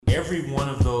every one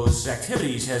of those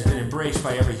activities has been embraced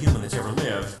by every human that's ever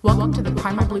lived. Welcome to the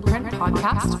Primal Blueprint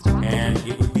podcast. And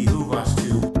it would behoove us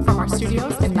to, from our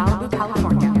studios in Malibu,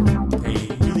 California, pay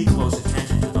really close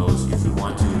attention to those if we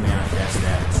want to manifest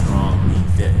that strong, lean,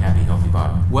 fit, happy, healthy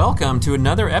body. Welcome to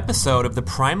another episode of the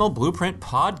Primal Blueprint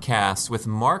podcast with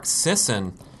Mark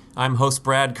Sisson. I'm host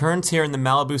Brad Kearns here in the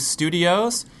Malibu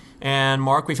studios. And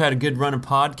Mark, we've had a good run of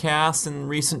podcasts in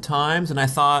recent times, and I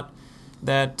thought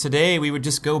that today we would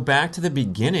just go back to the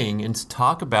beginning and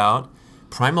talk about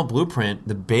Primal Blueprint,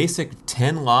 the basic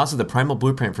 10 laws of the Primal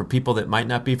Blueprint for people that might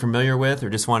not be familiar with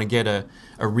or just want to get a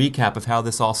recap of how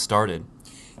this all started.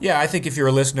 Yeah, I think if you're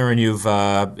a listener and you've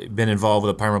been involved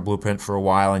with the Primal Blueprint for a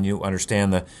while and you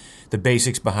understand the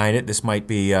basics behind it, this might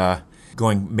be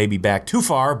going maybe back too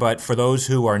far, but for those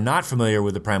who are not familiar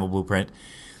with the Primal Blueprint,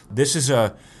 this is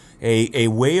a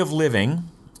way of living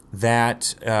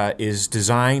that is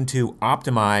designed to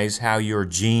optimize how your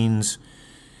genes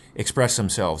express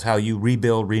themselves, how you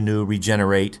rebuild, renew,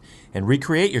 regenerate, and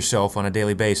recreate yourself on a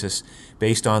daily basis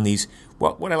based on these,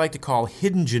 what I like to call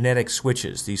hidden genetic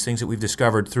switches, these things that we've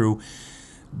discovered through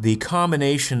the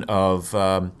combination of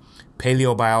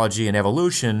paleobiology and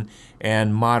evolution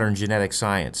and modern genetic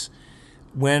science.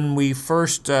 When we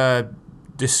first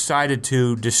decided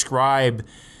to describe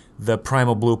the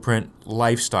Primal Blueprint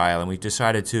lifestyle, and we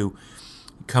decided to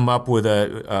come up with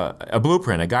a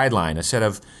blueprint, a guideline, a set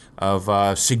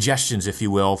of suggestions, if you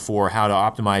will, for how to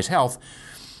optimize health.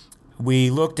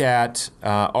 We looked at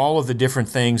all of the different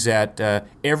things that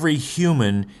every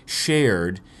human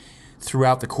shared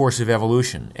throughout the course of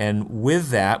evolution. And with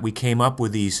that, we came up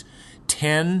with these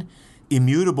 10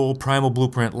 immutable Primal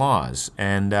Blueprint laws.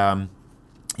 And,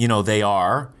 they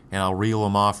are, and I'll reel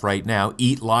them off right now,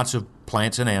 eat lots of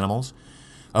plants and animals,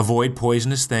 avoid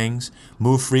poisonous things,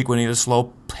 move frequently at a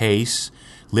slow pace,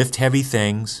 lift heavy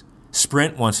things,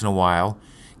 sprint once in a while,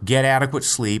 get adequate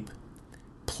sleep,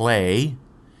 play,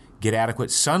 get adequate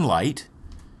sunlight,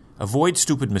 avoid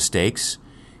stupid mistakes,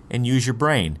 and use your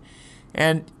brain.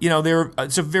 And,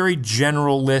 it's a very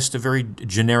general list, a very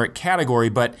generic category,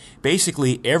 but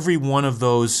basically every one of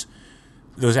those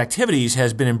activities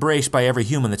has been embraced by every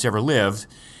human that's ever lived.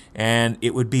 And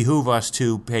it would behoove us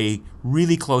to pay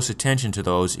really close attention to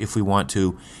those if we want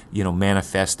to,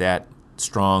 manifest that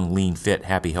strong, lean, fit,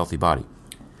 happy, healthy body.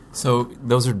 So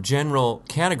those are general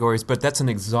categories, but that's an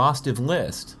exhaustive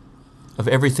list of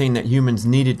everything that humans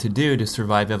needed to do to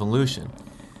survive evolution.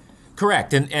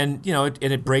 Correct. And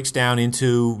it breaks down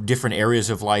into different areas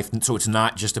of life. And so it's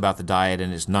not just about the diet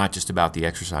and it's not just about the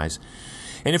exercise.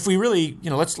 And if we really,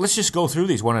 let's just go through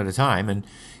these one at a time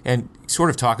and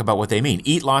sort of talk about what they mean.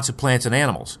 Eat lots of plants and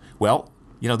animals. Well,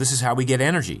 this is how we get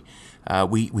energy.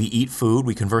 We eat food.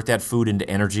 We convert that food into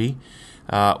energy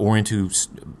or into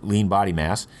lean body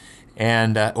mass,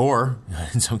 and or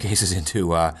in some cases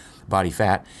into body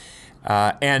fat.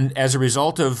 And as a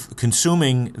result of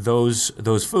consuming those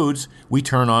foods, we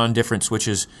turn on different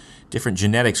switches, different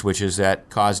genetic switches that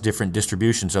cause different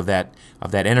distributions of that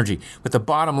energy. But the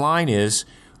bottom line is,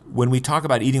 when we talk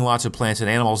about eating lots of plants and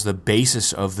animals, the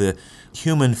basis of the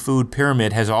human food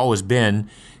pyramid has always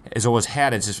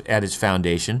had at its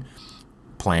foundation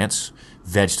plants,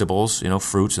 vegetables,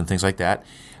 fruits and things like that,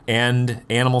 and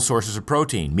animal sources of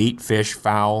protein, meat, fish,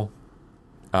 fowl,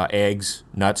 eggs,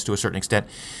 nuts to a certain extent.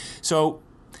 So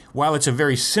while it's a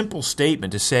very simple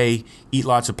statement to say eat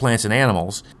lots of plants and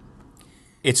animals,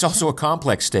 it's also a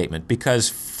complex statement because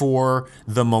for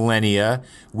the millennia,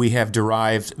 we have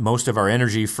derived most of our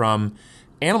energy from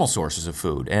animal sources of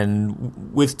food.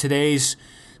 And with today's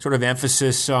sort of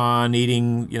emphasis on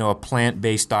eating, a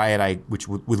plant-based diet,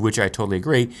 with which I totally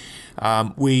agree,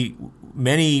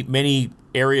 many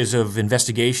areas of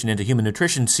investigation into human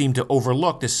nutrition seem to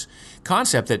overlook this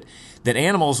concept that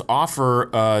animals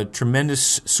offer a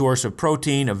tremendous source of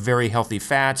protein, of very healthy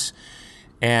fats,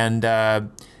 and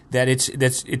that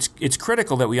it's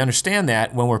critical that we understand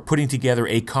that when we're putting together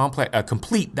a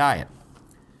complete diet.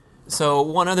 So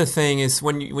one other thing is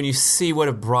when you see what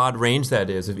a broad range that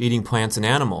is of eating plants and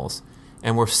animals,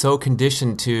 and we're so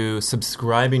conditioned to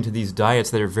subscribing to these diets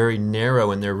that are very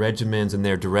narrow in their regimens and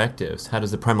their directives, how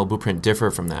does the Primal Blueprint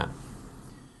differ from that?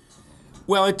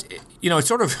 Well, it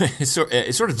sort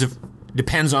of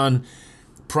depends on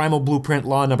Primal Blueprint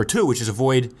law number 2, which is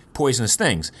avoid poisonous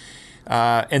things.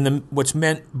 And what's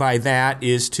meant by that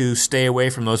is to stay away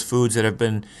from those foods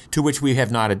to which we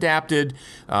have not adapted.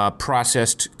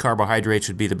 Processed carbohydrates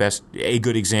would be a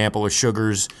good example, or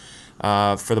sugars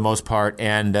for the most part,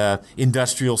 and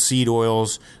industrial seed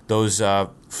oils, those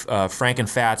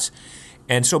frankenfats.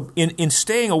 And so in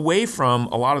staying away from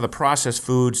a lot of the processed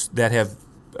foods that have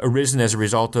arisen as a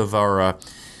result of our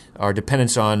our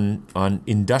dependence on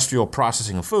industrial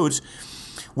processing of foods,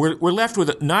 we're left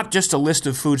with not just a list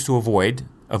of foods to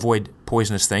avoid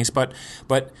poisonous things, but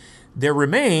there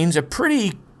remains a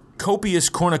pretty copious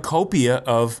cornucopia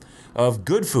of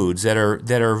good foods that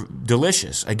are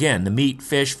delicious. Again, the meat,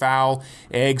 fish, fowl,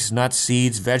 eggs, nuts,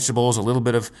 seeds, vegetables, a little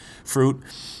bit of fruit.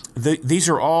 These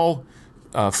are all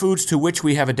foods to which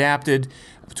we have adapted,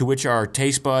 to which our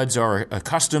taste buds are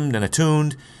accustomed and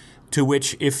attuned, to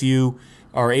which if you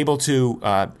are able to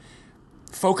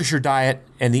focus your diet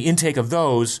and the intake of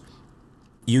those,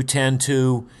 you tend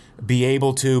to be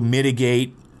able to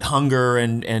mitigate hunger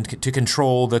and to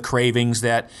control the cravings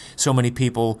that so many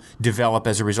people develop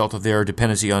as a result of their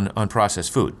dependency on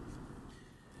processed food.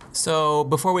 So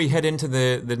before we head into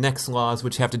the next laws,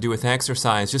 which have to do with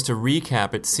exercise, just to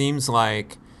recap, it seems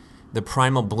like the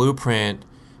Primal Blueprint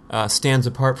stands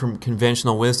apart from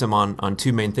conventional wisdom on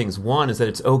two main things. One is that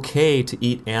it's okay to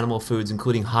eat animal foods,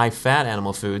 including high-fat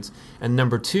animal foods. And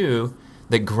number two,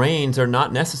 that grains are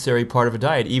not necessarily part of a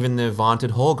diet, even the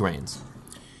vaunted whole grains.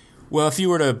 Well, if you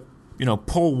were to,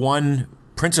 pull one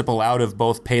principle out of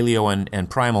both paleo and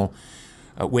primal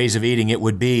ways of eating, it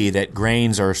would be that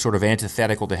grains are sort of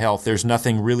antithetical to health. There's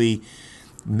nothing really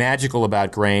magical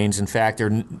about grains. In fact, there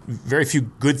are very few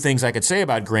good things I could say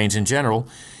about grains in general,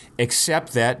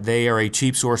 except that they are a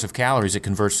cheap source of calories that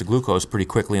converts to glucose pretty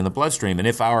quickly in the bloodstream. And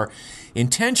if our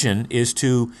intention is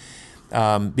to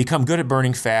become good at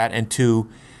burning fat and to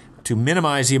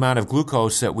minimize the amount of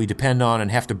glucose that we depend on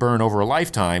and have to burn over a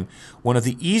lifetime, one of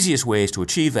the easiest ways to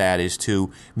achieve that is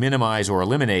to minimize or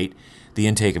eliminate the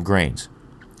intake of grains.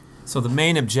 So the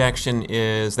main objection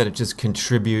is that it just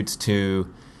contributes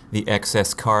to the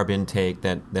excess carb intake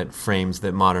that frames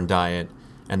the modern diet.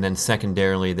 And then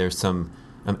secondarily, there's some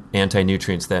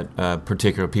anti-nutrients that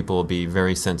particular people will be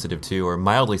very sensitive to or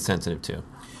mildly sensitive to.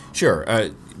 Sure.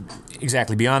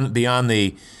 Exactly. Beyond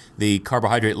the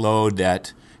carbohydrate load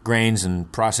that grains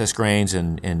and processed grains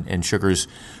and sugars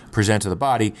present to the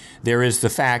body, there is the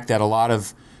fact that a lot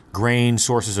of grain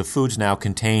sources of foods now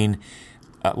contain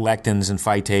lectins and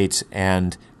phytates,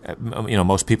 and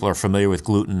most people are familiar with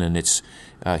gluten and its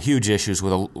huge issues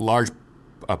with a large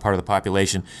part of the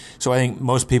population. So I think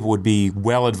most people would be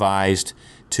well advised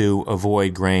to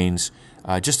avoid grains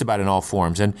just about in all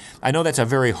forms. And I know that's a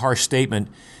very harsh statement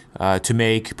to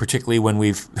make, particularly when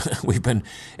we've been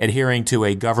adhering to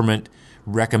a government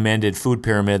recommended food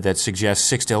pyramid that suggests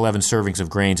 6 to 11 servings of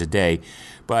grains a day.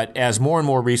 But as more and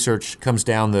more research comes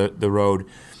down the road,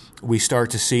 we start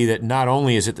to see that not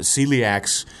only is it that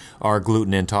celiacs are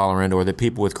gluten intolerant, or that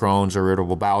people with Crohn's or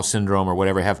irritable bowel syndrome or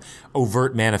whatever have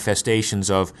overt manifestations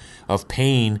of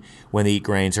pain when they eat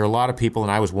grains. There are a lot of people,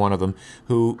 and I was one of them,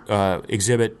 who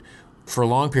exhibit for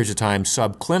long periods of time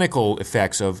subclinical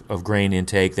effects of grain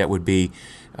intake that would be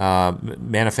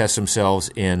manifest themselves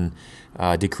in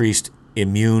decreased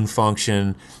immune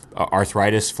function,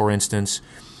 arthritis, for instance,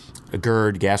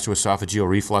 GERD, gastroesophageal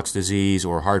reflux disease,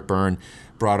 or heartburn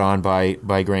brought on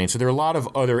by grain. So there are a lot of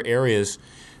other areas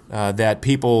that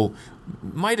people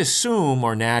might assume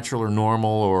are natural or normal,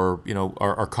 or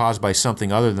are caused by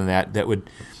something other than that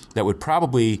would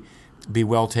probably be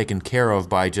well taken care of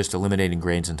by just eliminating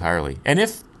grains entirely. And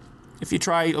if you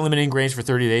try eliminating grains for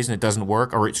 30 days and it doesn't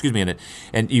work,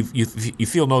 and you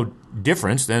feel no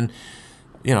difference, then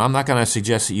I'm not going to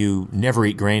suggest that you never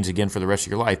eat grains again for the rest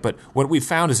of your life. But what we've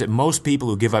found is that most people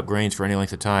who give up grains for any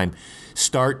length of time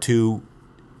start to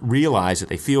realize that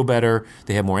they feel better,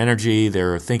 they have more energy,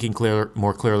 they're thinking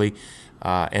more clearly,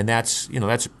 and that's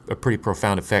a pretty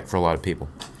profound effect for a lot of people.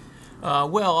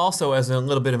 Well, also as a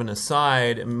little bit of an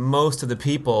aside, most of the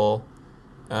people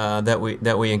that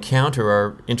we encounter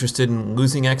are interested in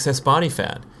losing excess body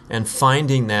fat and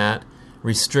finding that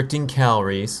restricting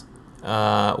calories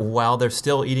while they're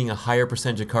still eating a higher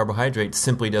percentage of carbohydrates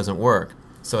simply doesn't work.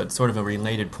 So it's sort of a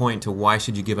related point to why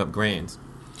should you give up grains.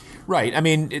 Right. I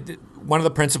mean, one of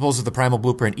the principles of the Primal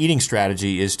Blueprint eating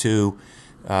strategy is to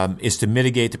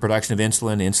mitigate the production of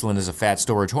insulin. Insulin is a fat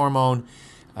storage hormone.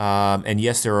 And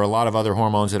yes, there are a lot of other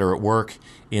hormones that are at work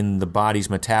in the body's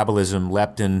metabolism: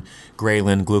 leptin,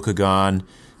 ghrelin, glucagon,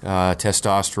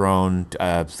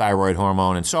 testosterone, thyroid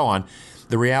hormone, and so on.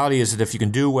 The reality is that if you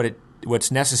can do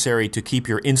what's necessary to keep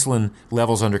your insulin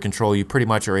levels under control, you pretty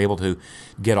much are able to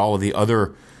get all of the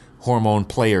other hormone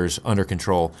players under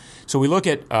control. So we look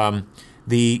at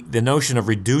the notion of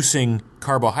reducing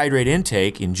carbohydrate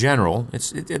intake in general.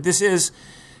 This is,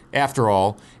 after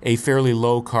all, a fairly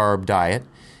low-carb diet.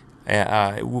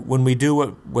 When we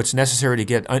do what's necessary to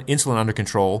get insulin under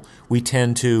control, we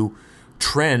tend to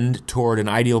trend toward an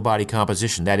ideal body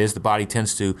composition. That is, the body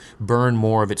tends to burn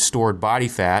more of its stored body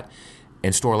fat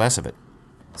and store less of it.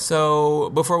 So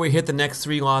before we hit the next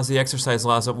three laws, the exercise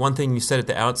laws, one thing you said at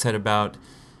the outset about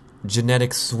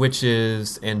genetic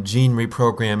switches and gene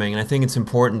reprogramming, and I think it's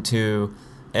important to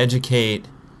educate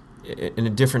in a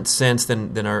different sense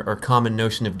than our common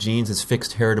notion of genes as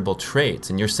fixed heritable traits.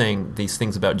 And you're saying these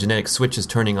things about genetic switches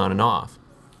turning on and off.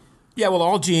 Yeah, well,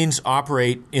 all genes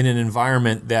operate in an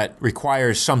environment that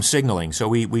requires some signaling. So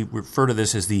we refer to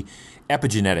this as the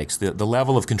epigenetics, the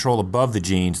level of control above the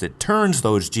genes that turns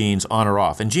those genes on or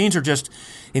off. And genes are just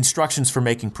instructions for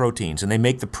making proteins, and they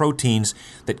make the proteins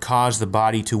that cause the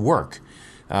body to work,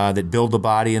 that build the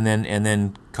body and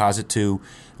then cause it to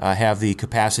have the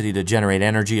capacity to generate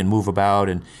energy and move about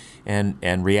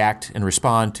and react and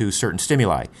respond to certain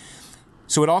stimuli.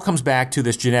 So it all comes back to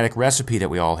this genetic recipe that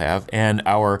we all have, and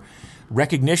our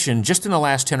recognition just in the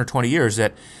last 10 or 20 years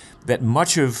that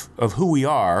much of who we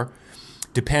are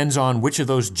depends on which of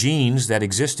those genes that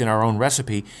exist in our own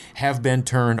recipe have been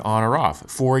turned on or off.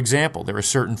 For example, there are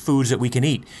certain foods that we can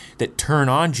eat that turn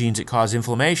on genes that cause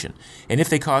inflammation. And if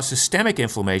they cause systemic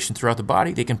inflammation throughout the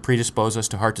body, they can predispose us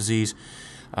to heart disease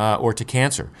or to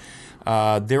cancer.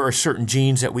 There are certain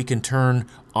genes that we can turn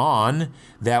on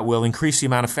that will increase the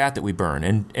amount of fat that we burn,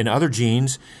 and other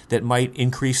genes that might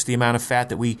increase the amount of fat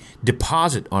that we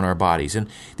deposit on our bodies. And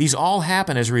these all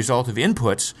happen as a result of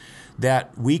inputs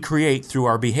that we create through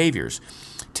our behaviors.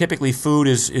 Typically, food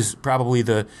is probably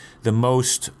the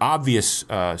most obvious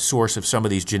source of some of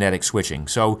these genetic switching.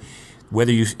 So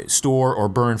whether you store or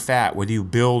burn fat, whether you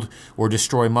build or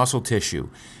destroy muscle tissue,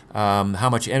 how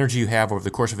much energy you have over the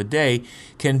course of a day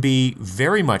can be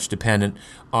very much dependent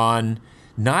on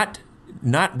not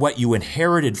what you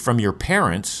inherited from your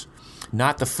parents,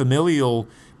 not the familial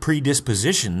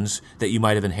predispositions that you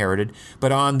might have inherited,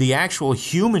 but on the actual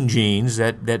human genes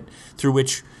that through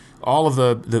which all of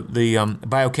the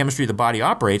biochemistry of the body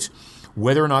operates,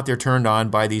 whether or not they're turned on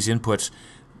by these inputs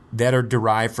that are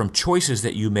derived from choices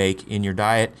that you make in your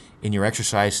diet, in your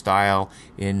exercise style,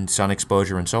 in sun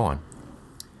exposure, and so on.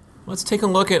 Let's take a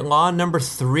look at law number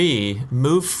 3,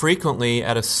 move frequently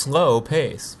at a slow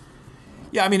pace.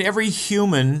 Yeah, I mean, every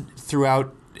human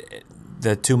throughout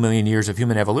the 2 million years of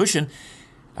human evolution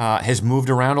has moved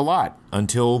around a lot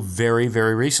until very,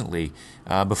 very recently.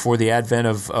 Before the advent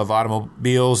of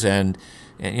automobiles and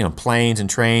planes and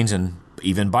trains and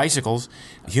even bicycles,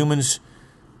 humans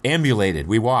ambulated.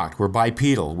 We walked. We're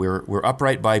bipedal. We're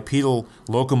upright bipedal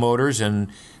locomotors, and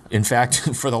in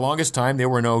fact, for the longest time, there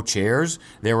were no chairs,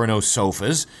 there were no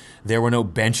sofas, there were no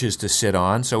benches to sit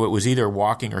on, so it was either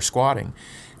walking or squatting,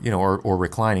 or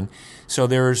reclining. So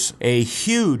there's a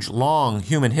huge, long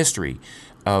human history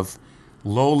of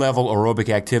low-level aerobic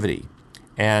activity.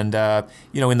 And,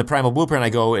 in the Primal Blueprint, I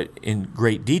go in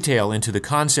great detail into the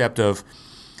concept of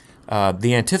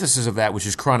the antithesis of that, which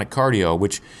is chronic cardio,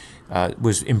 which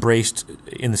was embraced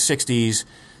in the 60s,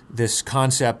 this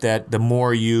concept that the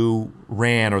more you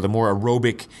ran or the more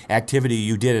aerobic activity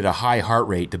you did at a high heart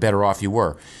rate, the better off you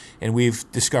were. And we've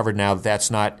discovered now that that's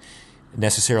not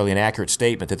necessarily an accurate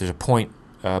statement, that there's a point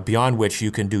beyond which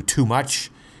you can do too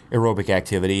much aerobic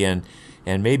activity and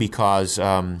maybe cause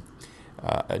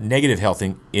negative health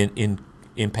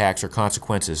impacts or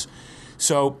consequences.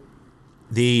 So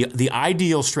the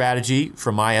ideal strategy,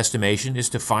 from my estimation, is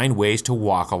to find ways to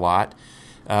walk a lot,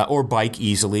 or bike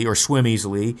easily, or swim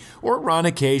easily, or run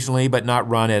occasionally, but not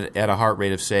run at a heart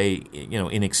rate of, say,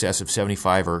 in excess of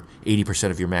 75 or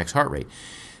 80% of your max heart rate.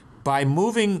 By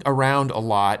moving around a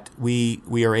lot, we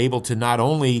are able to not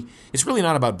only, it's really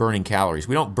not about burning calories.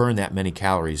 We don't burn that many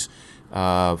calories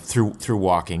through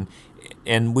walking,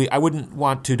 and I wouldn't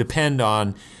want to depend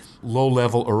on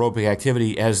low-level aerobic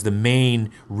activity as the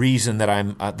main reason that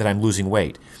I'm losing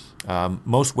weight.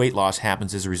 Most weight loss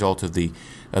happens as a result of the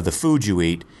food you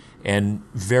eat, and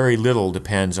very little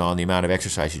depends on the amount of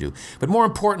exercise you do. But more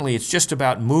importantly, it's just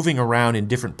about moving around in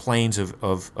different planes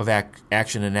of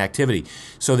action and activity,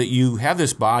 so that you have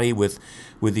this body with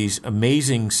these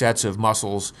amazing sets of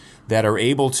muscles that are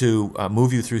able to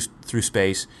move you through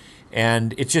space,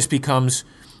 and it just becomes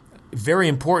very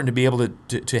important to be able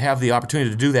to have the opportunity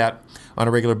to do that on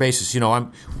a regular basis. You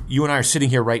and I are sitting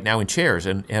here right now in chairs,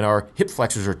 and our hip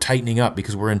flexors are tightening up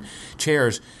because we're in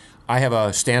chairs. I have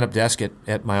a stand-up desk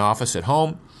at my office at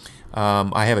home.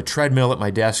 I have a treadmill at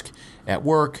my desk at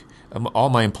work. All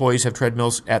my employees have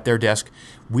treadmills at their desk.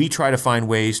 We try to find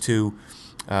ways to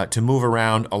move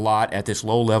around a lot at this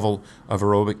low level of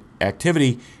aerobic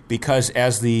activity, because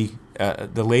as the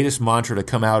latest mantra to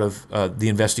come out of the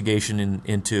investigation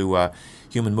into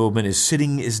human movement is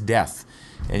sitting is death.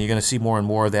 And you're going to see more and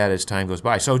more of that as time goes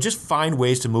by. So just find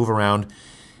ways to move around.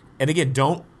 And again,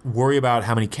 don't worry about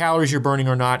how many calories you're burning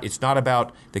or not. It's not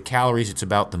about the calories, it's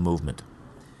about the movement.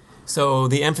 So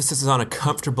the emphasis is on a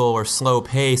comfortable or slow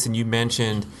pace, and you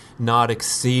mentioned not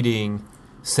exceeding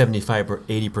 75 or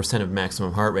 80% of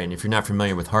maximum heart rate. And if you're not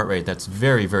familiar with heart rate, that's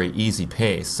very, very easy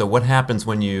pace. So what happens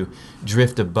when you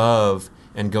drift above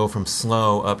and go from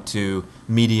slow up to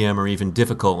medium or even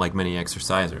difficult like many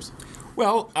exercisers?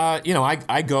 Well,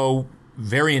 I go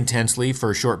very intensely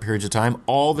for short periods of time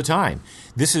all the time.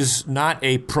 This is not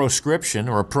a proscription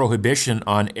or a prohibition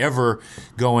on ever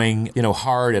going,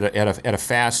 hard at a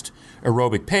fast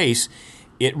aerobic pace.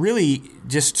 It really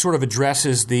just sort of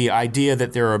addresses the idea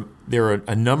that there are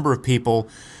a number of people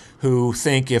who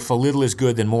think if a little is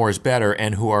good, then more is better,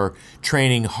 and who are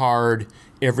training hard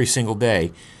every single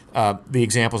day. The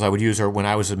examples I would use are when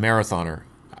I was a marathoner.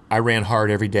 I ran hard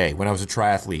every day. When I was a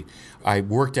triathlete, I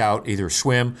worked out, either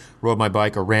swim, rode my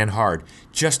bike, or ran hard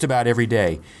just about every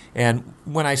day. And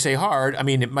when I say hard, I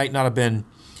mean it might not have been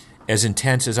as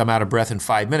intense as I'm out of breath in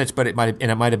 5 minutes, but it might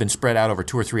have been spread out over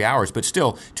 2 or 3 hours. But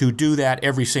still, to do that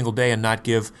every single day and not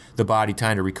give the body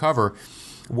time to recover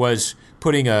was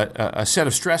putting a set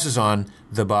of stresses on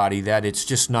the body that it's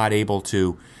just not able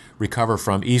to recover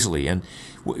from easily. And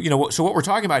so what we're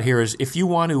talking about here is if you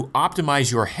want to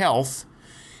optimize your health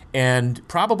and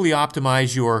probably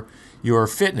optimize your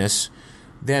fitness,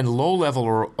 then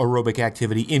low-level aerobic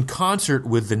activity in concert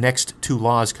with the next two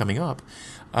laws coming up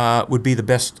would be the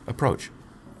best approach.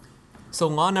 So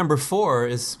law number 4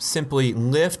 is simply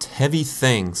lift heavy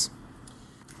things.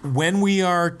 When we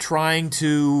are trying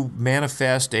to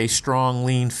manifest a strong,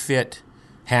 lean, fit,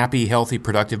 happy, healthy,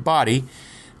 productive body,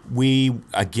 we,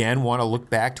 again, want to look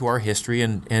back to our history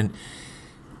and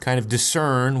kind of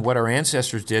discern what our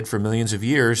ancestors did for millions of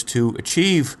years to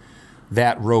achieve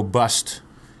that robust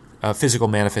physical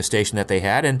manifestation that they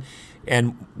had.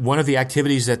 And one of the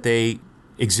activities that they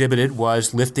exhibited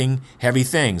was lifting heavy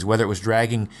things, whether it was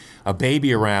dragging a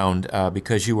baby around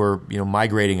because you were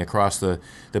migrating across the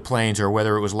plains, or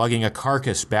whether it was lugging a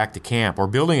carcass back to camp, or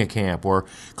building a camp, or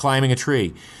climbing a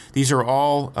tree. These are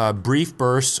all brief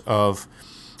bursts of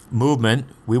movement.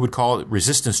 We would call it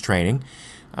resistance training.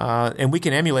 And we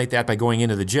can emulate that by going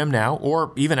into the gym now,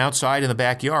 or even outside in the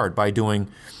backyard by doing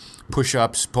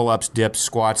push-ups, pull-ups, dips,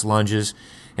 squats, lunges,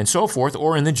 and so forth,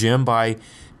 or in the gym by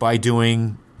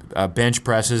doing bench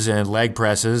presses and leg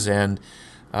presses and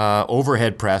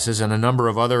overhead presses and a number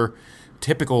of other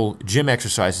typical gym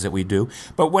exercises that we do.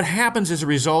 But what happens as a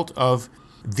result of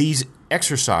these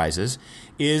exercises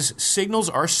is signals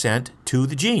are sent to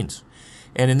the genes.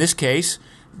 And in this case,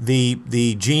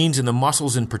 the genes and the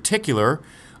muscles in particular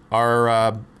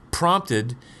are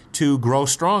prompted to grow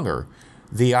stronger.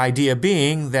 The idea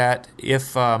being that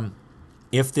if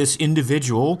this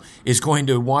individual is going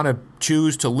to want to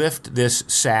choose to lift this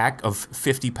sack of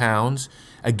 50 pounds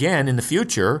again in the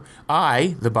future,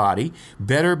 I, the body,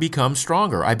 better become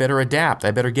stronger. I better adapt.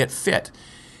 I better get fit.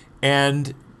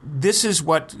 And this is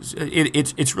what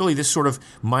it's really this sort of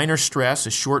minor stress,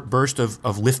 a short burst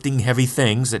of lifting heavy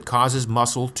things that causes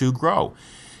muscle to grow.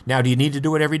 Now, do you need to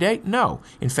do it every day? No.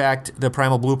 In fact, the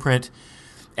Primal Blueprint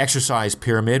exercise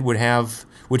pyramid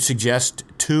would suggest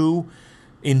 2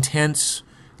 intense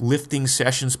lifting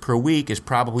sessions per week is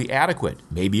probably adequate.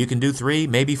 Maybe you can do 3,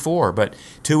 maybe 4, but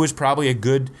 2 is probably a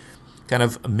good kind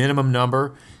of minimum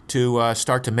number to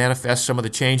start to manifest some of the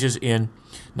changes in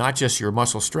not just your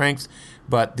muscle strength,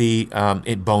 but the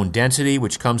bone density,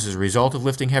 which comes as a result of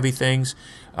lifting heavy things,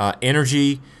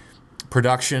 energy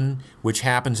production, which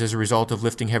happens as a result of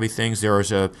lifting heavy things. There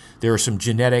are some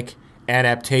genetic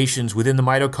adaptations within the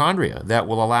mitochondria that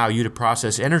will allow you to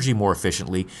process energy more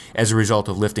efficiently as a result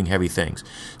of lifting heavy things.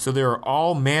 So there are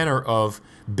all manner of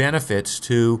benefits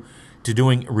to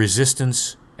doing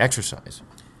resistance exercise.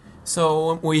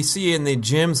 So we see in the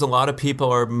gyms a lot of people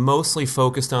are mostly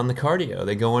focused on the cardio.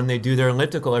 They go in, they do their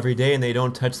elliptical every day, and they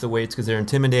don't touch the weights because they're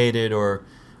intimidated or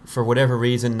for whatever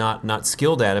reason not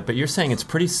skilled at it. But you're saying it's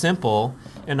pretty simple,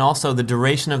 and also the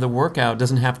duration of the workout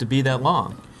doesn't have to be that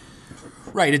long.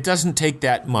 Right. It doesn't take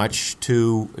that much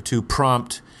to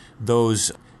prompt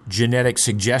those genetic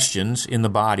suggestions in the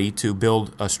body to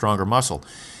build a stronger muscle.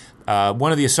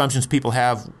 One of the assumptions people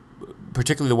have,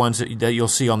 particularly the ones that you'll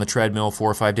see on the treadmill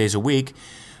 4 or 5 days a week,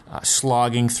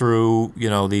 slogging through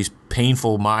these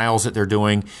painful miles that they're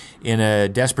doing in a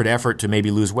desperate effort to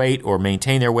maybe lose weight or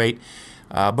maintain their weight.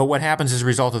 But what happens as a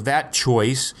result of that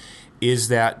choice is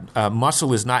that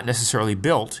muscle is not necessarily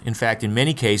built. In fact, in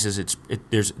many cases,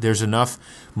 there's enough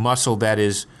muscle that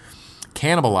is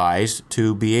cannibalized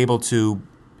to be able to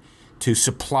to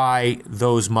supply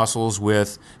those muscles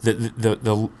with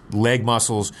the leg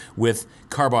muscles with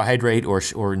carbohydrate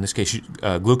or in this case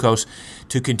glucose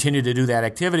to continue to do that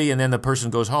activity. And then the person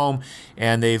goes home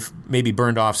and they've maybe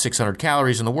burned off 600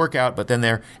 calories in the workout, but then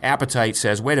their appetite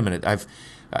says, wait a minute,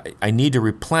 I need to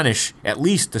replenish at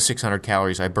least the 600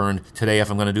 calories I burned today if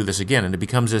I'm going to do this again. And it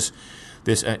becomes this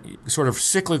sort of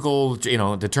cyclical,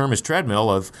 the term is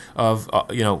treadmill of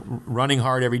running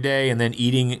hard every day and then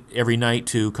eating every night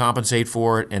to compensate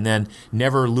for it, and then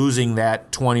never losing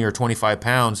that 20 or 25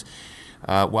 pounds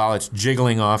while it's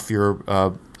jiggling off your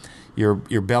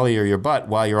belly or your butt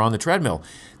while you're on the treadmill.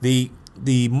 The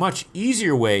much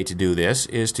easier way to do this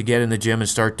is to get in the gym and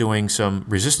start doing some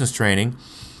resistance training.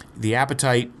 The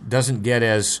appetite doesn't get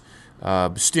as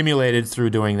stimulated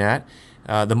through doing that.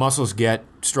 The muscles get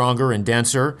stronger and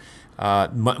denser,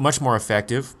 much more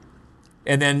effective.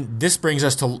 And then this brings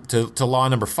us to law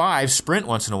number 5, sprint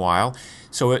once in a while.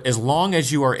 So as long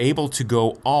as you are able to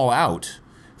go all out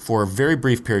for very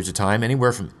brief periods of time,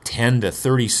 anywhere from 10 to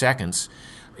 30 seconds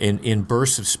in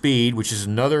bursts of speed, which is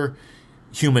another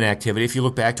human activity. If you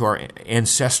look back to our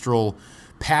ancestral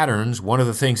patterns, one of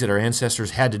the things that our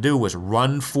ancestors had to do was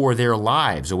run for their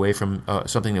lives away from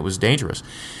something that was dangerous.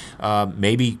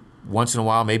 Maybe once in a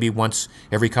while, maybe once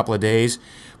every couple of days.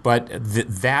 But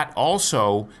that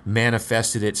also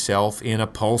manifested itself in a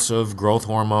pulse of growth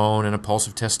hormone and a pulse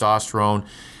of testosterone,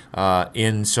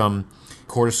 in some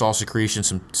cortisol secretion,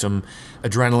 some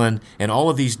adrenaline, and all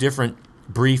of these different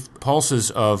brief pulses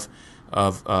of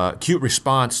acute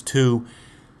response to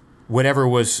whatever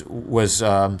was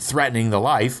threatening the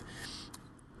life.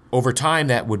 Over time,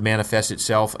 that would manifest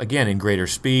itself, again, in greater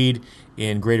speed,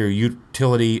 in greater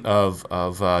utility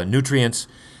of nutrients,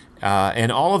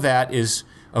 and all of that is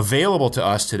available to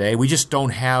us today. We just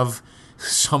don't have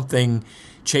something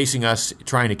chasing us,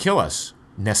 trying to kill us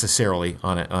necessarily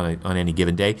on any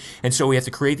given day, and so we have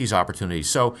to create these opportunities.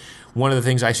 So one of the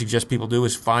things I suggest people do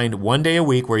is find one day a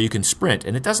week where you can sprint,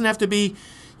 and it doesn't have to be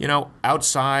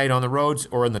outside on the roads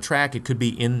or on the track. It could be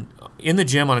in the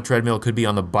gym on a treadmill. It could be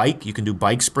on the bike. You can do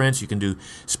bike sprints. You can do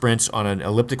sprints on an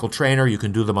elliptical trainer. You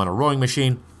can do them on a rowing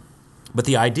machine. But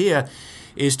the idea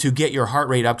is to get your heart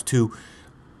rate up to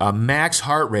a max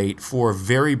heart rate for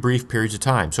very brief periods of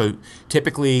time. So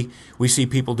typically we see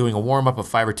people doing a warm-up of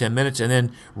 5 or 10 minutes and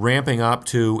then ramping up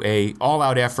to a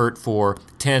all-out effort for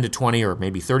 10 to 20 or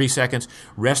maybe 30 seconds,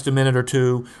 rest a minute or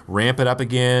two, ramp it up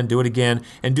again, do it again,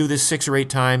 and do this 6 or 8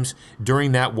 times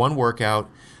during that one workout,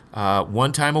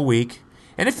 one time a week.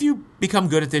 And if you become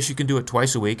good at this, you can do it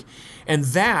twice a week. And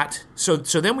that, so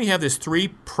then we have this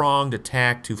 3-pronged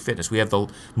attack to fitness. We have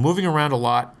the moving around a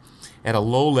lot at a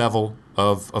low level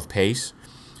of pace,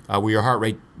 where your heart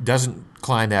rate doesn't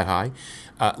climb that high.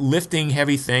 Lifting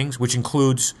heavy things, which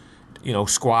includes,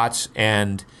 squats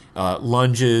and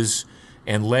lunges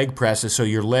and leg presses. So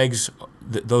your legs,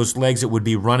 those legs that would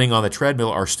be running on the treadmill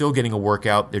are still getting a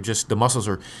workout. They're just, the muscles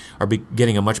are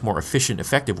getting a much more efficient,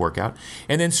 effective workout.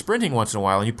 And then sprinting once in a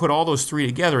while. And you put all those 3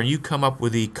 together and you come up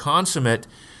with the consummate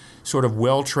sort of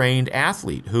well-trained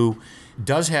athlete who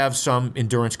does have some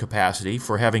endurance capacity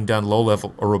for having done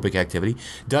low-level aerobic activity,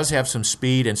 does have some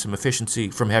speed and some efficiency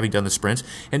from having done the sprints,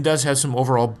 and does have some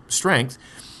overall strength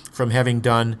from having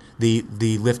done the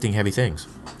lifting heavy things.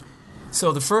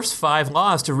 So the first 5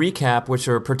 laws, to recap, which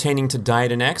are pertaining to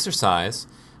diet and exercise.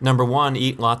 Number 1,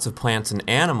 eat lots of plants and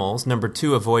animals. Number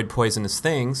 2, avoid poisonous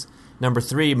things. Number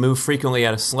 3, move frequently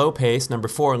at a slow pace. Number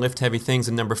 4, lift heavy things.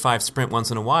 And number 5, sprint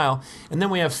once in a while. And then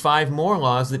we have 5 more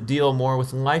laws that deal more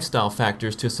with lifestyle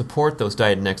factors to support those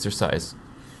diet and exercise.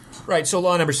 Right, so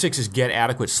law number 6 is get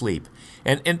adequate sleep.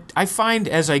 And I find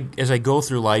as I go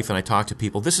through life and I talk to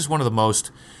people, this is one of the most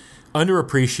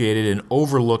underappreciated and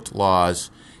overlooked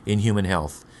laws in human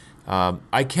health.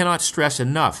 I cannot stress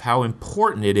enough how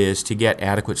important it is to get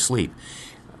adequate sleep.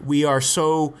 We are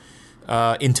so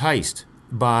enticed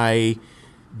by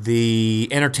the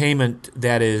entertainment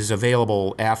that is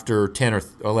available after 10 or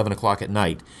 11 o'clock at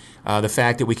night. The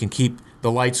fact that we can keep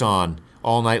the lights on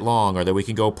all night long, or that we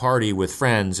can go party with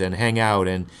friends and hang out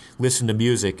and listen to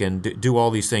music and do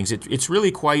all these things. It's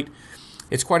really quite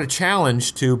a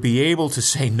challenge to be able to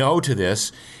say no to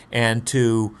this and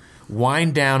to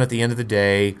wind down at the end of the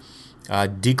day,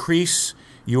 decrease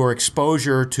your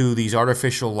exposure to these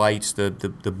artificial lights,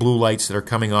 the blue lights that are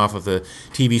coming off of the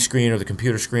TV screen or the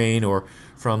computer screen or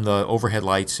from the overhead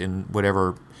lights in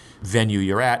whatever venue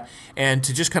you're at, and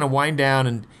to just kind of wind down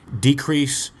and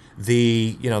decrease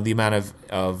the amount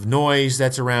of noise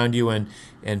that's around you and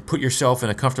put yourself in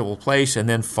a comfortable place and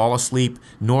then fall asleep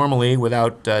normally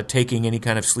without taking any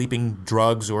kind of sleeping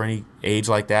drugs or any aids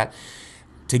like that.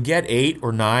 to get 8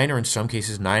 or 9, or in some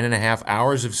cases 9.5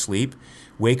 hours of sleep,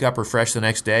 wake up refreshed the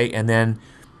next day, and then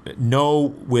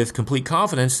know with complete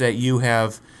confidence that you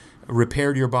have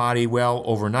repaired your body well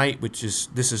overnight,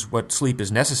 this is what sleep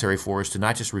is necessary for, is to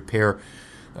not just repair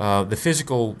the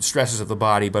physical stresses of the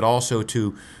body, but also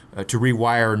to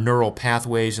rewire neural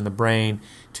pathways in the brain.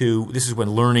 This is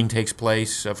when learning takes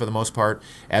place for the most part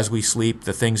as we sleep.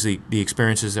 The things, the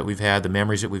experiences that we've had, the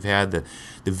memories that we've had, the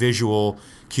visual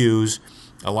cues.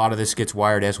 A lot of this gets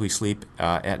wired as we sleep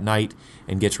at night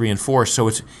and gets reinforced. So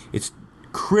it's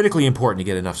critically important to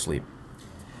get enough sleep.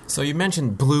 So you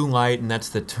mentioned blue light, and that's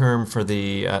the term for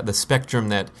the spectrum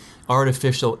that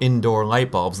artificial indoor light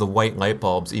bulbs, the white light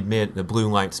bulbs, emit, the blue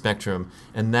light spectrum,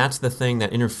 and that's the thing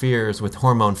that interferes with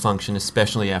hormone function,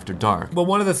 especially after dark. Well,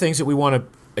 one of the things that we want to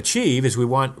achieve is we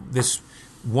want this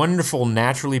wonderful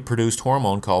naturally produced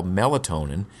hormone called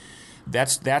melatonin.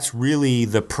 That's really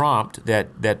the prompt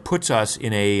that puts us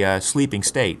in a sleeping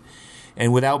state.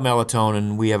 And without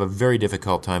melatonin, we have a very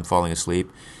difficult time falling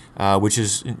asleep. Which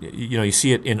is, you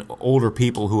see it in older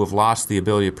people who have lost the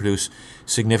ability to produce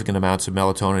significant amounts of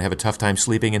melatonin, have a tough time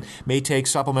sleeping, and may take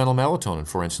supplemental melatonin,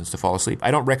 for instance, to fall asleep.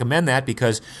 I don't recommend that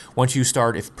because once you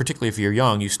start, particularly if you're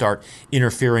young, you start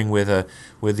interfering with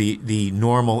the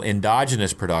normal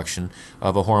endogenous production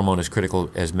of a hormone as critical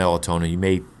as melatonin. You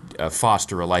may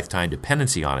foster a lifetime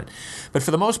dependency on it. But for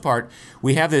the most part,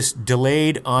 we have this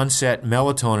delayed onset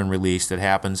melatonin release that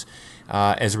happens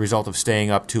as a result of staying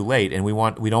up too late, and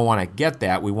we don't want to get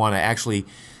that. We want to actually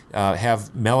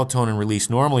have melatonin released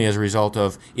normally as a result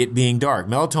of it being dark.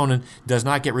 Melatonin does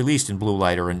not get released in blue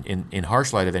light or in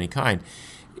harsh light of any kind.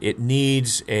 It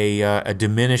needs a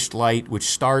diminished light, which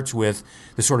starts with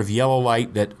the sort of yellow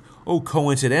light that,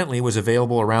 coincidentally, was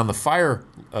available around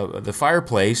the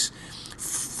fireplace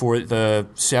for the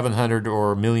 700,000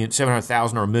 or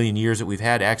a million years that we've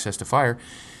had access to fire.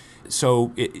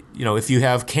 So, if you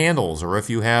have candles, or if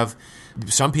you have,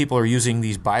 some people are using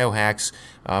these biohacks,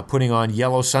 putting on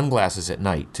yellow sunglasses at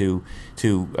night to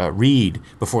read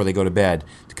before they go to bed,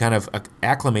 to kind of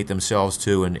acclimate themselves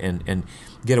to and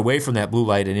get away from that blue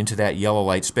light and into that yellow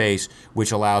light space,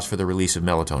 which allows for the release of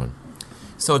melatonin.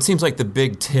 So it seems like the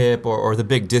big tip or the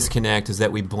big disconnect is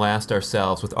that we blast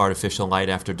ourselves with artificial light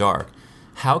after dark.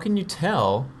 How can you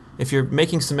tell, if you're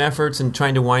making some efforts and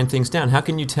trying to wind things down, how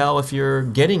can you tell if you're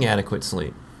getting adequate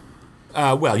sleep?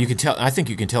 Well, you can tell. I think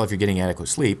you can tell if you're getting adequate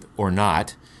sleep or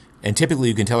not, and typically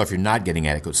you can tell if you're not getting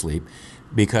adequate sleep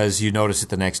because you notice it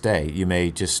the next day. You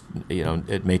may just,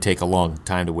 it may take a long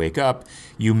time to wake up.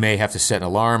 You may have to set an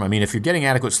alarm. I mean, if you're getting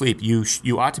adequate sleep, you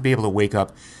ought to be able to wake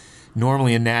up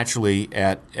normally and naturally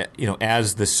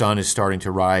as the sun is starting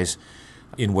to rise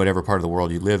in whatever part of the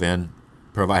world you live in,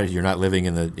 provided you're not living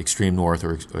in the extreme north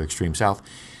or extreme south.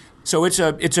 So it's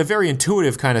a very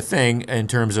intuitive kind of thing in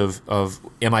terms of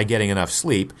am I getting enough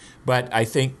sleep? But I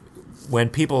think when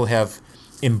people have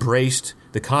embraced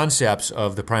the concepts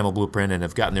of the Primal Blueprint and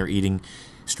have gotten their eating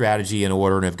strategy in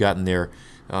order and have gotten their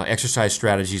exercise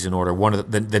strategies in order, one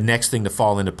of the next thing to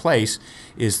fall into place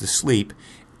is the sleep.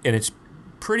 And it's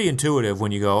pretty intuitive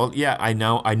when you go, I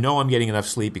know I'm getting enough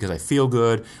sleep because I feel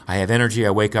good, I have energy, I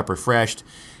wake up refreshed,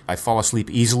 I fall asleep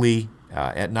easily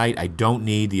at night. I don't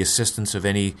need the assistance of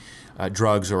any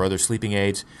drugs or other sleeping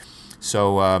aids.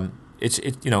 So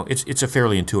it's a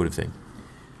fairly intuitive thing.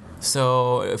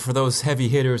 So for those heavy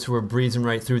hitters who are breezing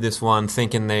right through this one,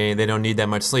 thinking they don't need that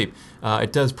much sleep,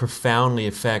 it does profoundly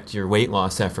affect your weight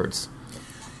loss efforts.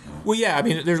 Well, yeah. I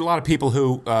mean, there's a lot of people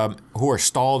who are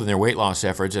stalled in their weight loss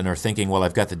efforts and are thinking, well,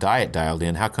 I've got the diet dialed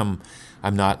in. How come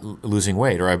I'm not losing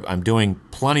weight? Or I'm doing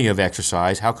plenty of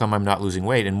exercise. How come I'm not losing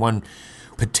weight? And one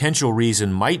potential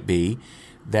reason might be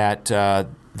that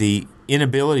the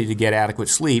inability to get adequate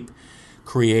sleep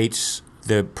creates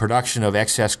the production of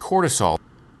excess cortisol.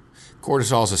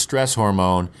 Cortisol is a stress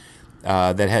hormone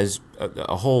that has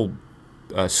a whole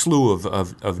slew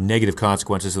of negative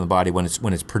consequences in the body when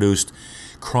it's produced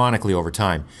chronically over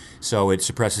time. So it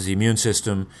suppresses the immune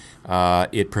system.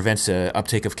 It prevents the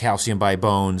uptake of calcium by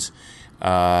bones.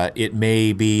 It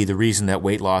may be the reason that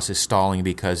weight loss is stalling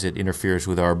because it interferes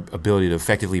with our ability to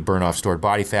effectively burn off stored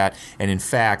body fat, and in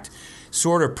fact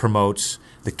sort of promotes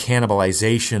the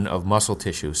cannibalization of muscle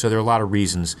tissue. So there are a lot of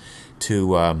reasons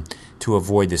to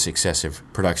avoid this excessive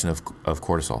production of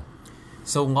cortisol.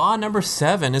 So law number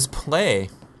 7 is play.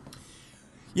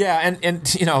 Yeah, and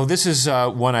this is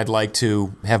one I'd like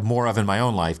to have more of in my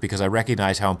own life because I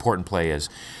recognize how important play is.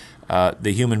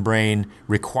 The human brain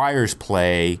requires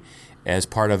play as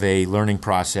part of a learning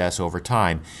process over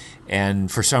time.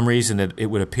 And for some reason, it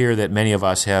would appear that many of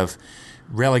us have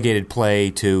relegated play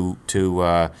to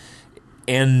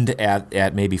end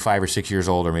at maybe 5 or 6 years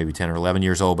old, or maybe 10 or 11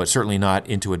 years old, but certainly not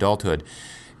into adulthood.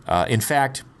 In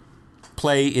fact,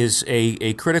 play is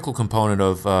a critical component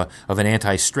of an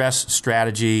anti-stress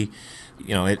strategy.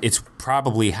 It's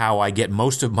probably how I get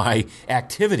most of my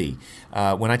activity.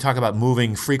 When I talk about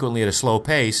moving frequently at a slow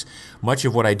pace, much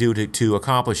of what I do to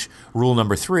accomplish rule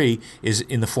number 3 is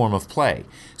in the form of play.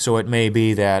 So it may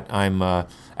be that I'm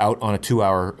out on a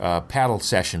 2-hour paddle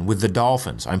session with the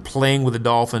dolphins. I'm playing with the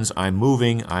dolphins. I'm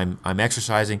moving. I'm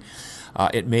exercising.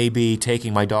 It may be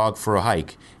taking my dog for a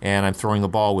hike, and I'm throwing the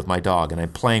ball with my dog, and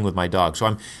I'm playing with my dog.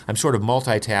 So I'm sort of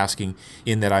multitasking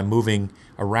in that I'm moving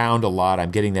around a lot.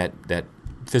 I'm getting that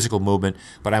physical movement,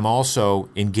 but I'm also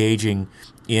engaging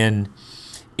in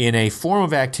a form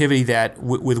of activity that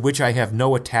with which I have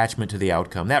no attachment to the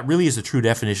outcome. That really is the true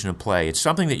definition of play. It's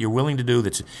something that you're willing to do,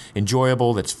 that's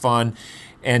enjoyable, that's fun,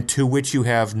 and to which you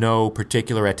have no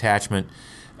particular attachment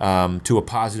to a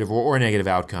positive or a negative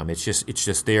outcome. It's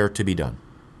just there to be done.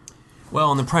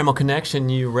 Well, in the Primal Connection,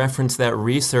 you referenced that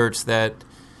research that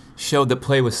showed that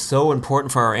play was so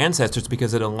important for our ancestors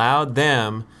because it allowed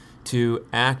them to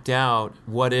act out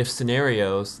what-if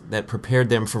scenarios that prepared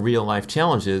them for real-life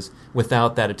challenges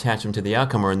without that attachment to the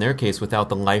outcome, or in their case, without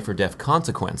the life or death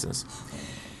consequences.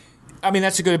 I mean,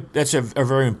 that's a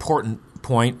very important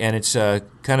point, and it's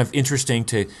kind of interesting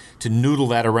to noodle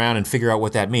that around and figure out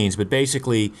what that means. But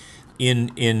basically,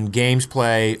 in games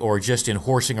play or just in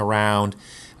horsing around,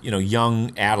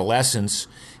 young adolescents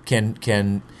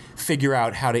can figure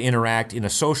out how to interact in a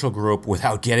social group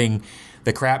without getting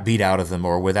the crap beat out of them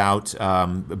or without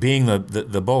being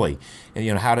the bully,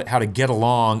 and how to get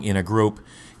along in a group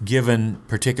given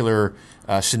particular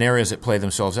scenarios that play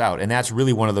themselves out. And that's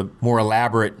really one of the more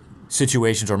elaborate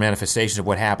situations or manifestations of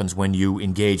what happens when you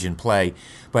engage in play.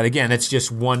 But again, it's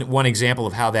just one example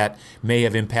of how that may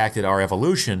have impacted our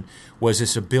evolution, was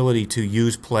this ability to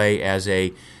use play as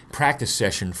a practice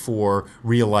session for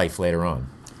real life later on.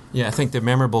 Yeah, I think the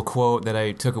memorable quote that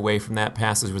I took away from that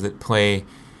passage was that play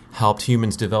helped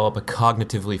humans develop a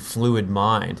cognitively fluid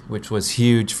mind, which was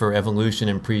huge for evolution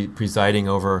and presiding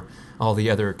over all the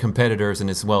other competitors, and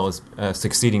as well as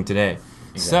succeeding today.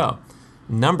 Exactly. So,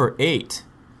 number 8,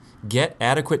 get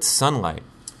adequate sunlight.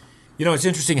 It's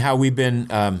interesting how we've been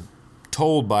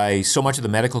told by so much of the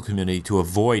medical community to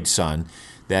avoid sun,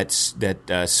 that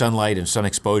sunlight and sun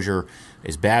exposure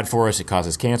is bad for us, it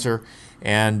causes cancer.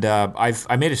 And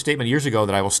I made a statement years ago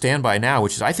that I will stand by now,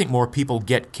 which is I think more people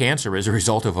get cancer as a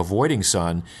result of avoiding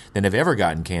sun than have ever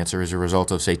gotten cancer as a result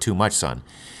of, say, too much sun.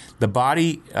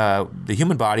 The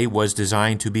human body was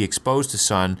designed to be exposed to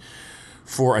sun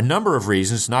for a number of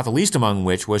reasons, not the least among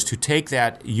which was to take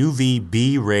that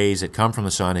UVB rays that come from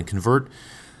the sun and convert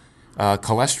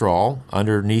cholesterol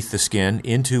underneath the skin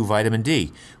into vitamin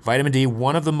D. Vitamin D,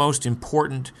 one of the most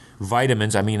important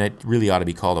vitamins, it really ought to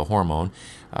be called a hormone,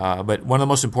 but one of the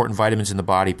most important vitamins in the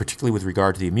body, particularly with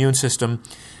regard to the immune system.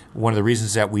 One of the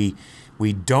reasons that we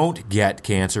don't get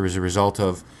cancer is a result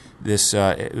of this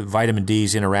vitamin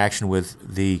D's interaction with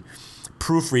the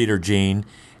proofreader gene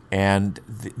and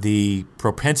the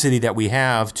propensity that we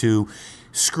have to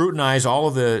scrutinize all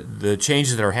of the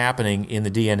changes that are happening in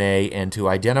the DNA and to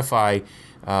identify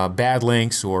bad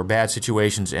links or bad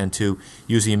situations and to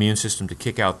use the immune system to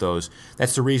kick out those.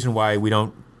 That's the reason why we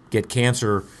don't get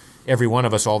cancer, every one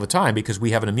of us, all the time, because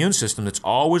we have an immune system that's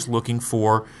always looking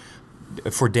for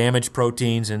damaged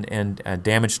proteins and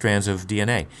damaged strands of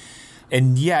DNA.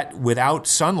 And yet, without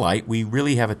sunlight, we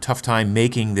really have a tough time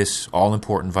making this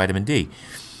all-important vitamin D.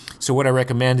 So what I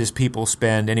recommend is people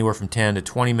spend anywhere from 10 to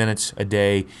 20 minutes a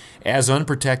day as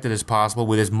unprotected as possible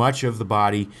with as much of the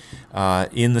body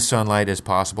in the sunlight as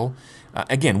possible.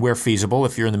 Again, where feasible.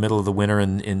 If you're in the middle of the winter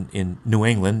in New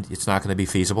England, it's not going to be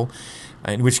feasible,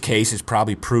 in which case it's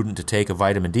probably prudent to take a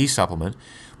vitamin D supplement.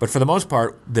 But for the most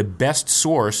part, the best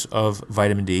source of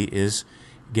vitamin D is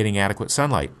getting adequate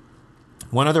sunlight.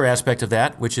 One other aspect of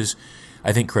that, which is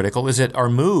I think critical, is that our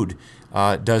mood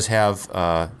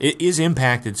is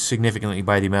impacted significantly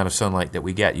by the amount of sunlight that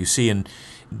we get. You see in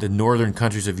the northern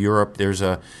countries of Europe, there's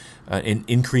an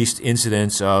increased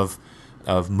incidence of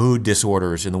mood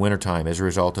disorders in the wintertime as a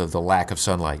result of the lack of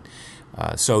sunlight.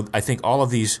 So I think all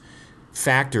of these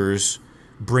factors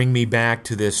bring me back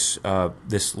to this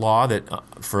law that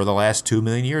for the last 2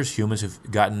 million years, humans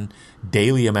have gotten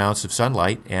daily amounts of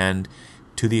sunlight, and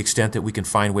to the extent that we can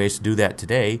find ways to do that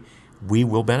today, we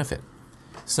will benefit.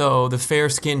 So the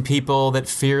fair-skinned people that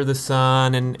fear the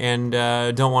sun and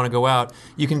don't want to go out,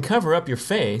 you can cover up your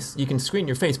face, you can screen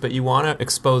your face, but you want to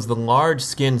expose the large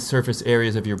skin surface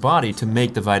areas of your body to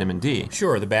make the vitamin D.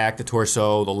 Sure, the back, the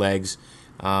torso, the legs,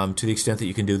 to the extent that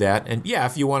you can do that. And yeah,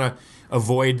 if you want to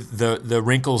avoid the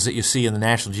wrinkles that you see in the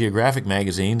National Geographic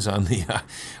magazines on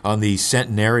the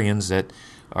centenarians that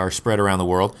are spread around the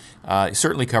world.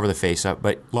 Certainly cover the face up,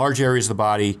 but large areas of the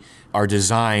body are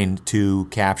designed to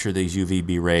capture these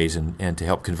UVB rays and to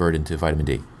help convert into vitamin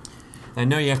D. I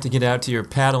know you have to get out to your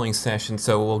paddling session,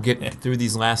 so we'll get through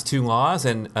these last two laws.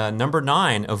 And number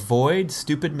 9, avoid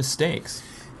stupid mistakes.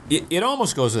 It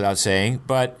almost goes without saying,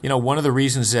 but one of the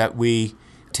reasons that we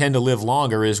tend to live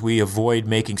longer is we avoid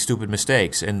making stupid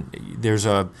mistakes. And there's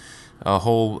a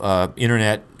whole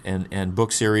internet and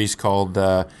book series called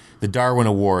the Darwin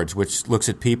Awards, which looks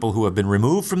at people who have been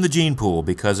removed from the gene pool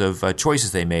because of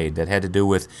choices they made that had to do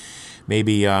with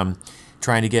maybe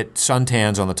trying to get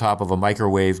suntans on the top of a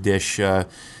microwave dish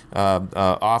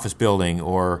office building,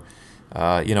 or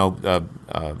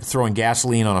throwing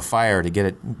gasoline on a fire to get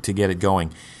it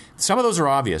going. Some of those are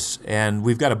obvious, and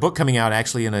we've got a book coming out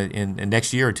actually in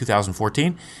next year in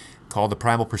 2014 called The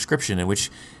Primal Prescription, in which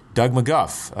Doug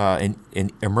McGuff,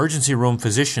 an emergency room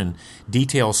physician,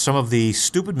 details some of the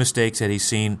stupid mistakes that he's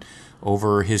seen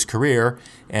over his career,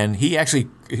 and he actually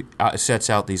sets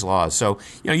out these laws. So,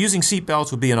 using seatbelts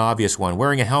would be an obvious one.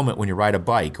 Wearing a helmet when you ride a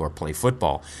bike or play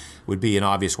football would be an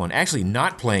obvious one. Actually,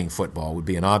 not playing football would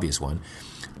be an obvious one.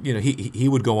 He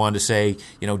would go on to say,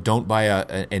 don't buy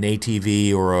an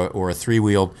ATV or a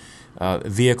three-wheeled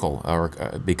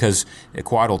vehicle, because a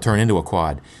quad will turn into a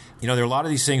quad. There are a lot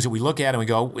of these things that we look at and we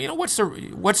go, what's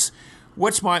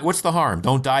the harm?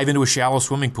 Don't dive into a shallow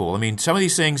swimming pool. I mean, some of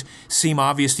these things seem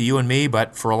obvious to you and me,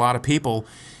 but for a lot of people,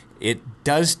 it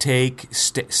does take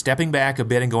stepping back a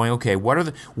bit and going, okay, what are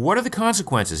the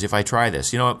consequences if I try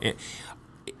this?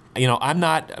 I'm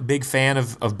not a big fan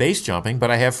of base jumping,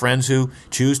 but I have friends who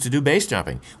choose to do base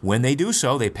jumping. When they do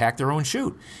so, they pack their own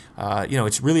chute.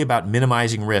 It's really about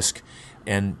minimizing risk,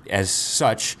 and as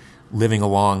such, living a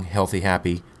long, healthy,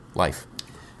 happy life.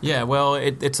 Yeah, well,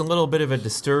 it's a little bit of a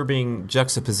disturbing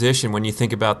juxtaposition when you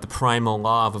think about the primal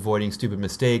law of avoiding stupid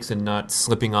mistakes and not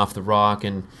slipping off the rock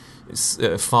and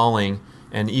falling.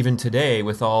 And even today,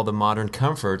 with all the modern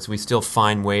comforts, we still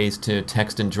find ways to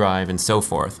text and drive and so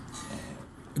forth.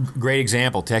 Great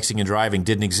example, texting and driving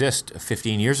didn't exist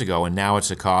 15 years ago, and now it's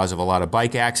a cause of a lot of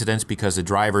bike accidents because the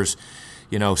drivers,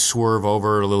 swerve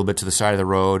over a little bit to the side of the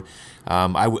road.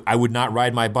 I would not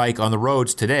ride my bike on the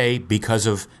roads today because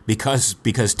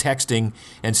texting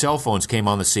and cell phones came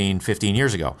on the scene 15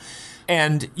 years ago.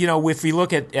 And, if we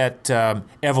look at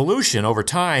evolution over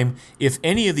time, if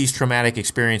any of these traumatic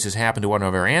experiences happened to one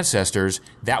of our ancestors,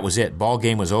 that was it. Ball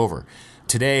game was over.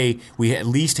 Today, we at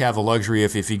least have the luxury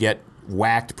of, if you get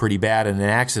whacked pretty bad in an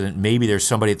accident, maybe there's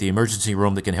somebody at the emergency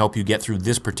room that can help you get through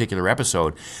this particular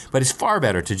episode. But it's far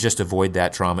better to just avoid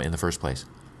that trauma in the first place.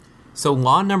 So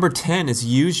law number 10 is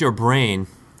use your brain.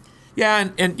 Yeah,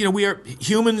 and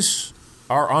humans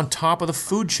are on top of the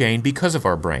food chain because of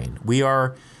our brain. We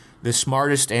are the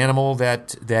smartest animal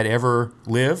that ever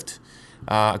lived,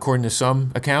 according to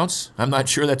some accounts. I'm not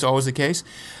sure that's always the case.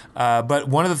 But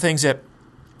one of the things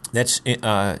that's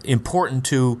important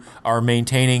to our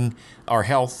maintaining our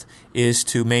health is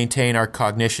to maintain our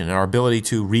cognition and our ability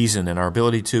to reason and our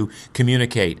ability to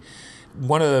communicate.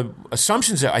 One of the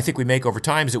assumptions that I think we make over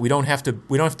time is that we don't have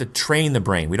to train the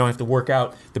brain. We don't have to work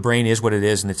out. The brain is what it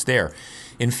is and it's there.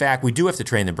 In fact, we do have to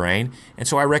train the brain. And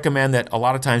so I recommend that a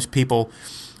lot of times people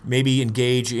maybe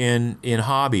engage in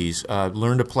hobbies,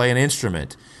 learn to play an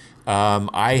instrument.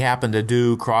 I happen to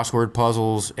do crossword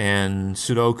puzzles and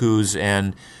Sudokus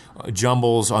and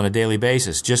jumbles on a daily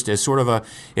basis, just as sort of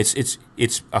it's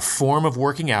a form of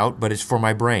working out, but it's for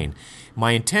my brain.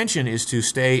 My intention is to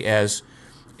stay as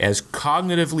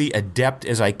cognitively adept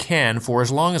as I can for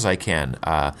as long as I can.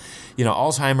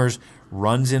 Alzheimer's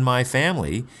runs in my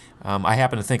family. I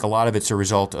happen to think a lot of it's a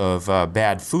result of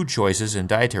bad food choices and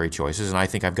dietary choices, and I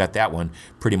think I've got that one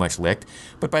pretty much licked.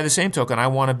 But by the same token, I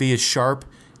want to be as sharp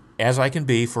as I can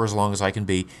be for as long as I can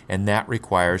be, and that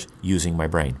requires using my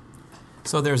brain.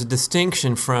 So there's a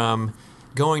distinction from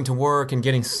going to work and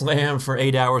getting slammed for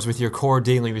 8 hours with your core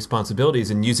daily responsibilities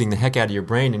and using the heck out of your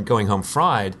brain and going home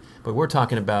fried, but we're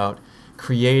talking about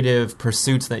creative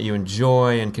pursuits that you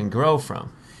enjoy and can grow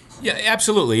from. Yeah,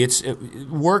 absolutely. It's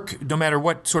work, no matter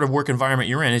what sort of work environment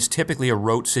you're in, it's typically a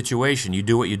rote situation. You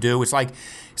do what you do. It's like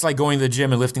going to the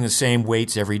gym and lifting the same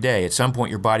weights every day. At some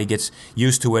point, your body gets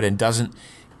used to it and doesn't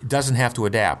have to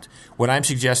adapt. What I'm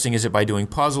suggesting is that by doing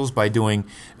puzzles, by doing,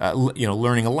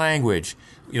 learning a language,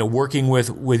 working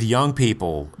with young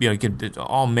people, you can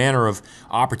all manner of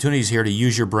opportunities here to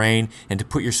use your brain and to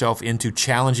put yourself into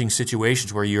challenging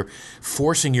situations where you're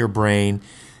forcing your brain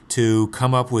to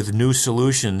come up with new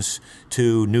solutions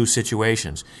to new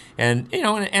situations. And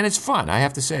and it's fun. I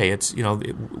have to say, it's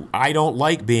I don't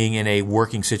like being in a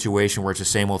working situation where it's the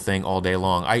same old thing all day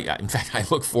long. In fact, I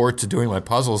look forward to doing my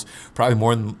puzzles probably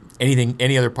more than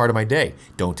any other part of my day.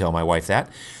 Don't tell my wife that.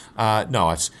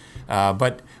 No, it's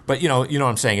but you know what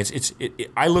I'm saying.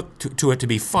 I look to it to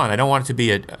be fun. I don't want it to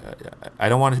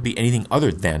be anything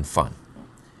other than fun.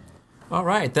 All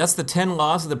right, that's the 10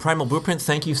 laws of the Primal Blueprint.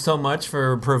 Thank you so much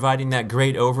for providing that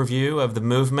great overview of the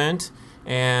movement.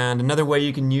 And another way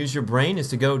you can use your brain is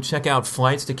to go check out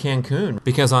flights to Cancun,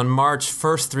 because on March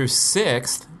 1st through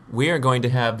 6th, we are going to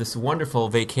have this wonderful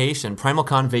vacation,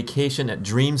 PrimalCon vacation at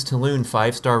Dreams Tulum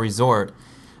 5-star resort,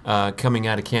 coming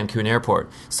out of Cancun Airport.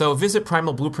 So visit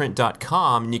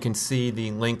primalblueprint.com and you can see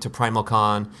the link to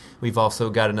PrimalCon. We've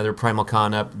also got another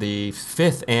PrimalCon up, the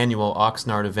 5th annual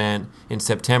Oxnard event in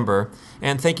September.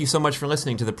 And thank you so much for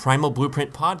listening to the Primal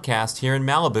Blueprint podcast here in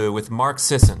Malibu with Mark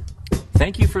Sisson.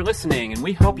 Thank you for listening, and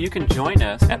we hope you can join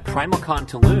us at PrimalCon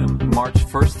Tulum, March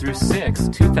 1st through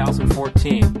 6th,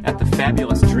 2014, at the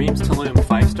fabulous Dreams Tulum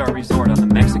 5-star resort on the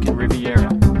Mexican Riviera.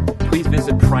 Please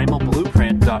visit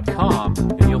primalblueprint.com,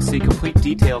 and you'll see complete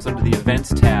details under the Events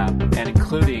tab, and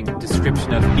including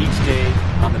description of each day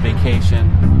on the vacation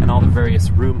and all the various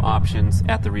room options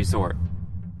at the resort.